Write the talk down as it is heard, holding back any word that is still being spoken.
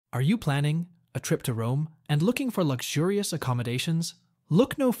Are you planning a trip to Rome and looking for luxurious accommodations?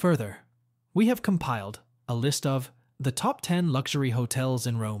 Look no further. We have compiled a list of the top 10 luxury hotels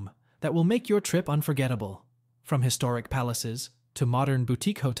in Rome that will make your trip unforgettable. From historic palaces to modern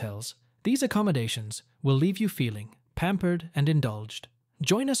boutique hotels, these accommodations will leave you feeling pampered and indulged.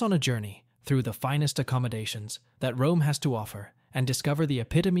 Join us on a journey through the finest accommodations that Rome has to offer and discover the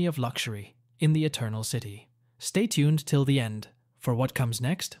epitome of luxury in the Eternal City. Stay tuned till the end, for what comes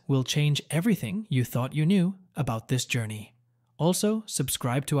next will change everything you thought you knew about this journey. Also,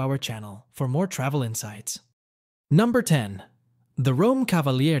 subscribe to our channel for more travel insights. Number 10. The Rome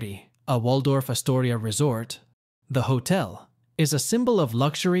Cavalieri, a Waldorf Astoria resort. The hotel is a symbol of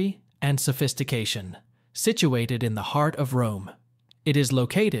luxury and sophistication, situated in the heart of Rome. It is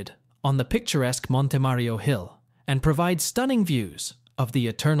located on the picturesque Monte Mario Hill and provides stunning views of the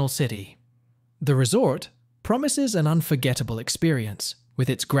Eternal City. The resort promises an unforgettable experience with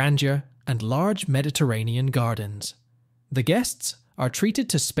its grandeur and large Mediterranean gardens. The guests are treated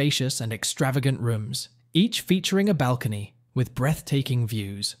to spacious and extravagant rooms, each featuring a balcony with breathtaking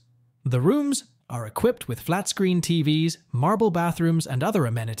views. The rooms are equipped with flat-screen TVs, marble bathrooms, and other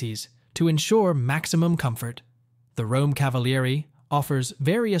amenities to ensure maximum comfort. The Rome Cavalieri offers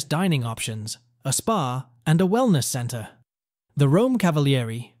various dining options, a spa, and a wellness center. The Rome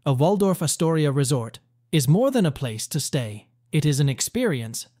Cavalieri, a Waldorf Astoria resort, is more than a place to stay. It is an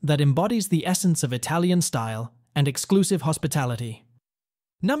experience that embodies the essence of Italian style and exclusive hospitality.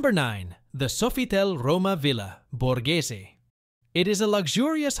 Number 9. The Sofitel Roma Villa, Borghese. It is a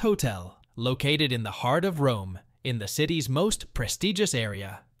luxurious hotel located in the heart of Rome, in the city's most prestigious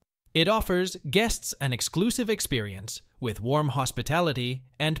area. It offers guests an exclusive experience with warm hospitality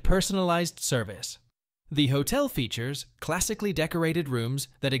and personalized service. The hotel features classically decorated rooms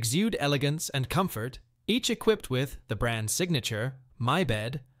that exude elegance and comfort, each equipped with the brand's signature, My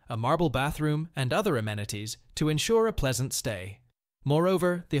Bed, a marble bathroom, and other amenities to ensure a pleasant stay.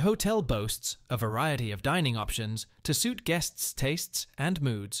 Moreover, the hotel boasts a variety of dining options to suit guests' tastes and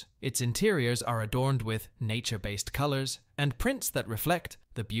moods. Its interiors are adorned with nature-based colors and prints that reflect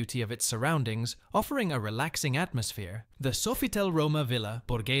the beauty of its surroundings, offering a relaxing atmosphere. The Sofitel Roma Villa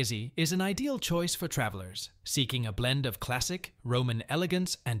Borghese is an ideal choice for travelers seeking a blend of classic Roman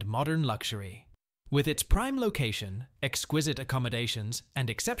elegance and modern luxury. With its prime location, exquisite accommodations, and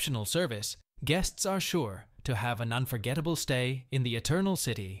exceptional service, guests are sure to have an unforgettable stay in the Eternal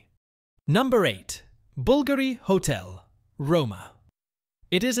City. Number 8. Bulgari Hotel, Roma.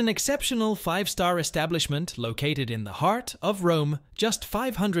 It is an exceptional 5-star establishment located in the heart of Rome, just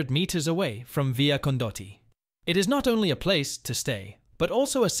 500 meters away from Via Condotti. It is not only a place to stay, but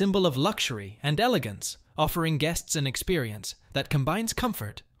also a symbol of luxury and elegance, offering guests an experience that combines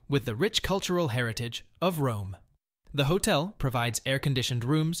comfort with the rich cultural heritage of Rome. The hotel provides air-conditioned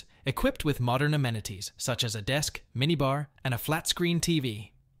rooms equipped with modern amenities such as a desk, minibar, and a flat-screen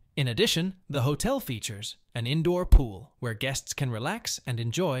TV. In addition, the hotel features an indoor pool where guests can relax and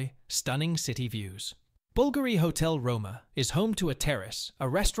enjoy stunning city views. Bulgari Hotel Roma is home to a terrace, a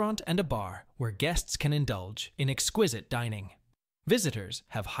restaurant, and a bar where guests can indulge in exquisite dining. Visitors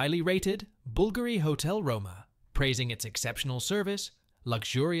have highly rated Bulgari Hotel Roma, praising its exceptional service,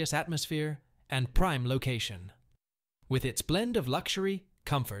 luxurious atmosphere, and prime location. With its blend of luxury,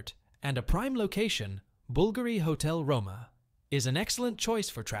 comfort, and a prime location, Bulgari Hotel Roma is an excellent choice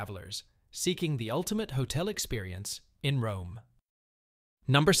for travelers seeking the ultimate hotel experience in Rome.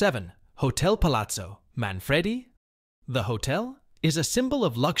 Number 7. Hotel Palazzo, Manfredi. The hotel is a symbol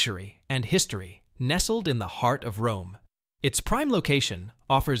of luxury and history, nestled in the heart of Rome. Its prime location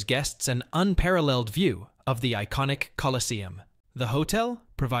offers guests an unparalleled view of the iconic Colosseum. The hotel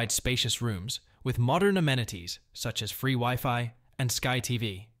provides spacious rooms with modern amenities such as free Wi-Fi and Sky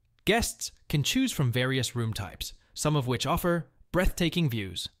TV. Guests can choose from various room types, some of which offer breathtaking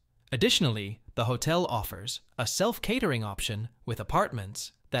views. Additionally, the hotel offers a self-catering option with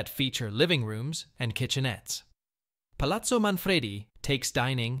apartments that feature living rooms and kitchenettes. Palazzo Manfredi takes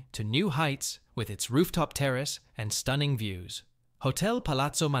dining to new heights with its rooftop terrace and stunning views. Hotel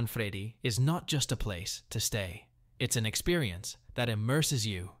Palazzo Manfredi is not just a place to stay. It's an experience that immerses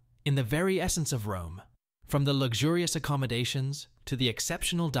you in the very essence of Rome. From the luxurious accommodations to the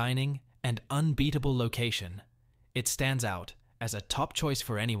exceptional dining and unbeatable location, it stands out as a top choice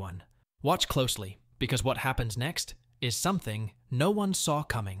for anyone. Watch closely, because what happens next is something no one saw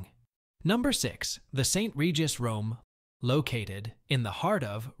coming. Number 6. The St. Regis Rome. Located in the heart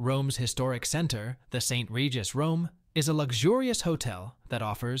of Rome's historic center, the St. Regis Rome is a luxurious hotel that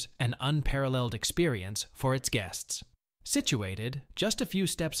offers an unparalleled experience for its guests. Situated just a few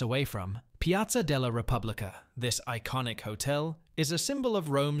steps away from Piazza della Repubblica, this iconic hotel is a symbol of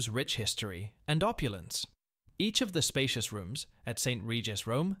Rome's rich history and opulence. Each of the spacious rooms at St. Regis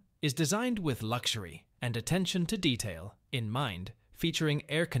Rome is designed with luxury and attention to detail in mind, featuring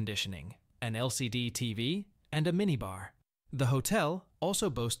air conditioning, an LCD TV, and a minibar. The hotel also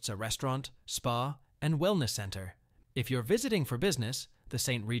boasts a restaurant, spa, and wellness center. If you're visiting for business, the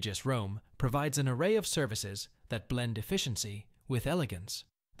St. Regis Rome provides an array of services that blend efficiency with elegance.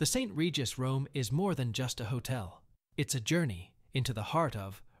 The St. Regis Rome is more than just a hotel. It's a journey into the heart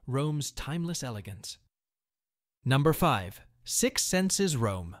of Rome's timeless elegance. Number 5. Six Senses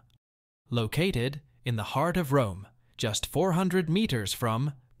Rome. Located in the heart of Rome, just 400 meters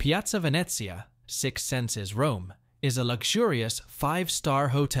from Piazza Venezia, Six Senses Rome is a luxurious 5-star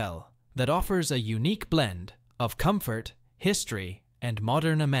hotel that offers a unique blend of comfort, history, and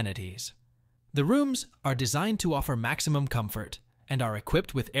modern amenities. The rooms are designed to offer maximum comfort and are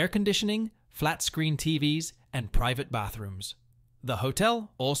equipped with air conditioning, flat-screen TVs, and private bathrooms. The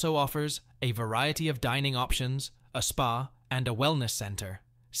hotel also offers a variety of dining options, a spa, and a wellness center.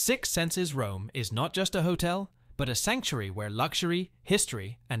 Six Senses Rome is not just a hotel, but a sanctuary where luxury,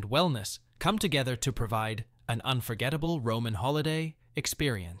 history, and wellness come together to provide an unforgettable Roman holiday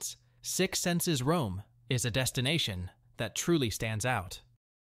experience. Six Senses Rome is a destination that truly stands out.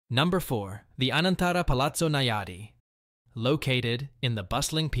 Number 4. The Anantara Palazzo Naiadi. Located in the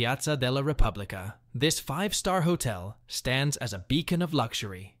bustling Piazza della Repubblica, this 5-star hotel stands as a beacon of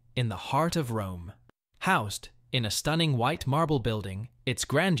luxury in the heart of Rome. Housed in a stunning white marble building, its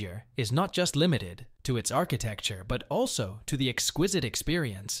grandeur is not just limited to its architecture, but also to the exquisite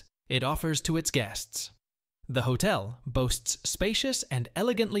experience it offers to its guests. The hotel boasts spacious and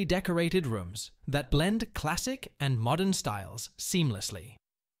elegantly decorated rooms that blend classic and modern styles seamlessly.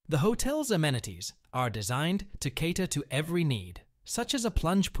 The hotel's amenities are designed to cater to every need, such as a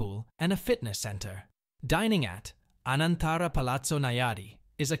plunge pool and a fitness center. Dining at Anantara Palazzo Naiadi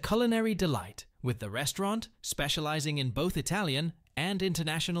is a culinary delight, with the restaurant specializing in both Italian and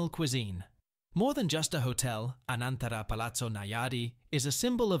international cuisine. More than just a hotel, Anantara Palazzo Naiadi is a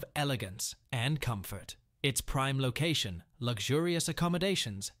symbol of elegance and comfort. Its prime location, luxurious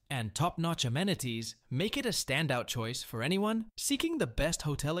accommodations, and top-notch amenities make it a standout choice for anyone seeking the best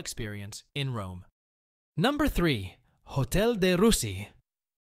hotel experience in Rome. Number 3. Hotel de Russi.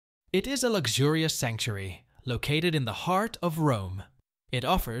 It is a luxurious sanctuary located in the heart of Rome. It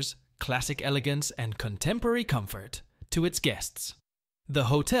offers classic elegance and contemporary comfort to its guests. The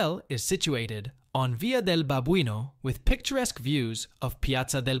hotel is situated on Via del Babuino with picturesque views of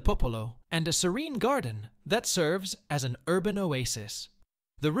Piazza del Popolo and a serene garden that serves as an urban oasis.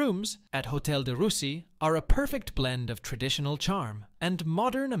 The rooms at Hotel de Russi are a perfect blend of traditional charm and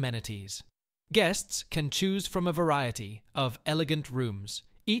modern amenities. Guests can choose from a variety of elegant rooms,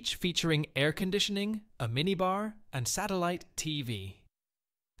 each featuring air conditioning, a minibar, and satellite TV.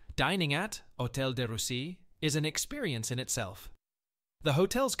 Dining at Hotel de Russi is an experience in itself. The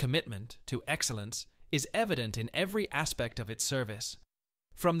hotel's commitment to excellence is evident in every aspect of its service.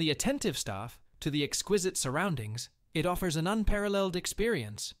 From the attentive staff to the exquisite surroundings, it offers an unparalleled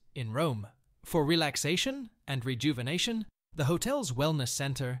experience in Rome. For relaxation and rejuvenation, the hotel's wellness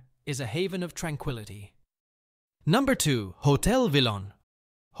center is a haven of tranquility. Number 2. Hotel Villon.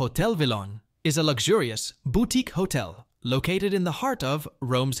 Hotel Villon is a luxurious boutique hotel located in the heart of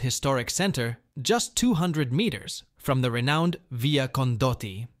Rome's historic center, just 200 meters from the renowned Via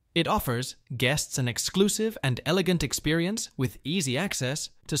Condotti. It offers guests an exclusive and elegant experience with easy access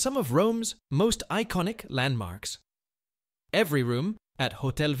to some of Rome's most iconic landmarks. Every room at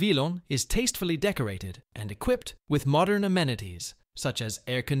Hotel Villon is tastefully decorated and equipped with modern amenities such as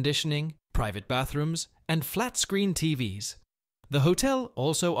air conditioning, private bathrooms, and flat-screen TVs. The hotel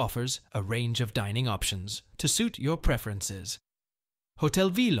also offers a range of dining options to suit your preferences. Hotel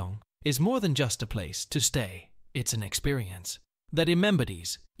Villon is more than just a place to stay. It's an experience that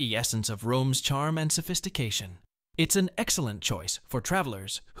embodies the essence of Rome's charm and sophistication. It's an excellent choice for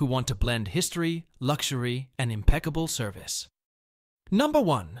travelers who want to blend history, luxury, and impeccable service. Number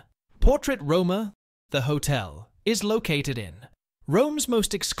 1. Portrait Roma. The hotel is located in Rome's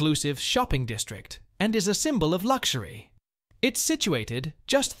most exclusive shopping district and is a symbol of luxury. It's situated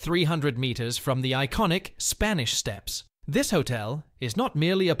just 300 meters from the iconic Spanish Steps. This hotel is not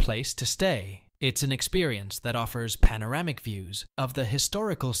merely a place to stay. It's an experience that offers panoramic views of the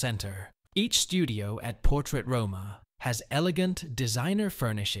historical center. Each studio at Portrait Roma has elegant designer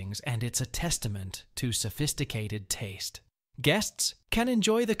furnishings, and it's a testament to sophisticated taste. Guests can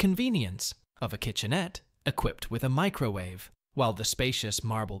enjoy the convenience of a kitchenette equipped with a microwave, while the spacious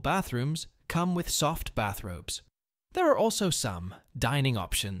marble bathrooms come with soft bathrobes. There are also some dining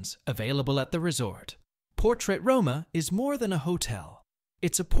options available at the resort. Portrait Roma is more than a hotel.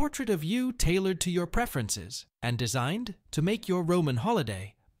 It's a portrait of you tailored to your preferences and designed to make your Roman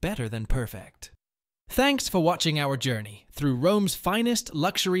holiday better than perfect. Thanks for watching our journey through Rome's finest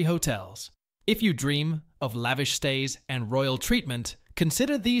luxury hotels. If you dream of lavish stays and royal treatment,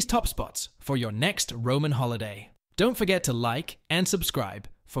 consider these top spots for your next Roman holiday. Don't forget to like and subscribe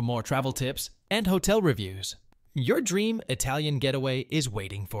for more travel tips and hotel reviews. Your dream Italian getaway is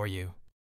waiting for you.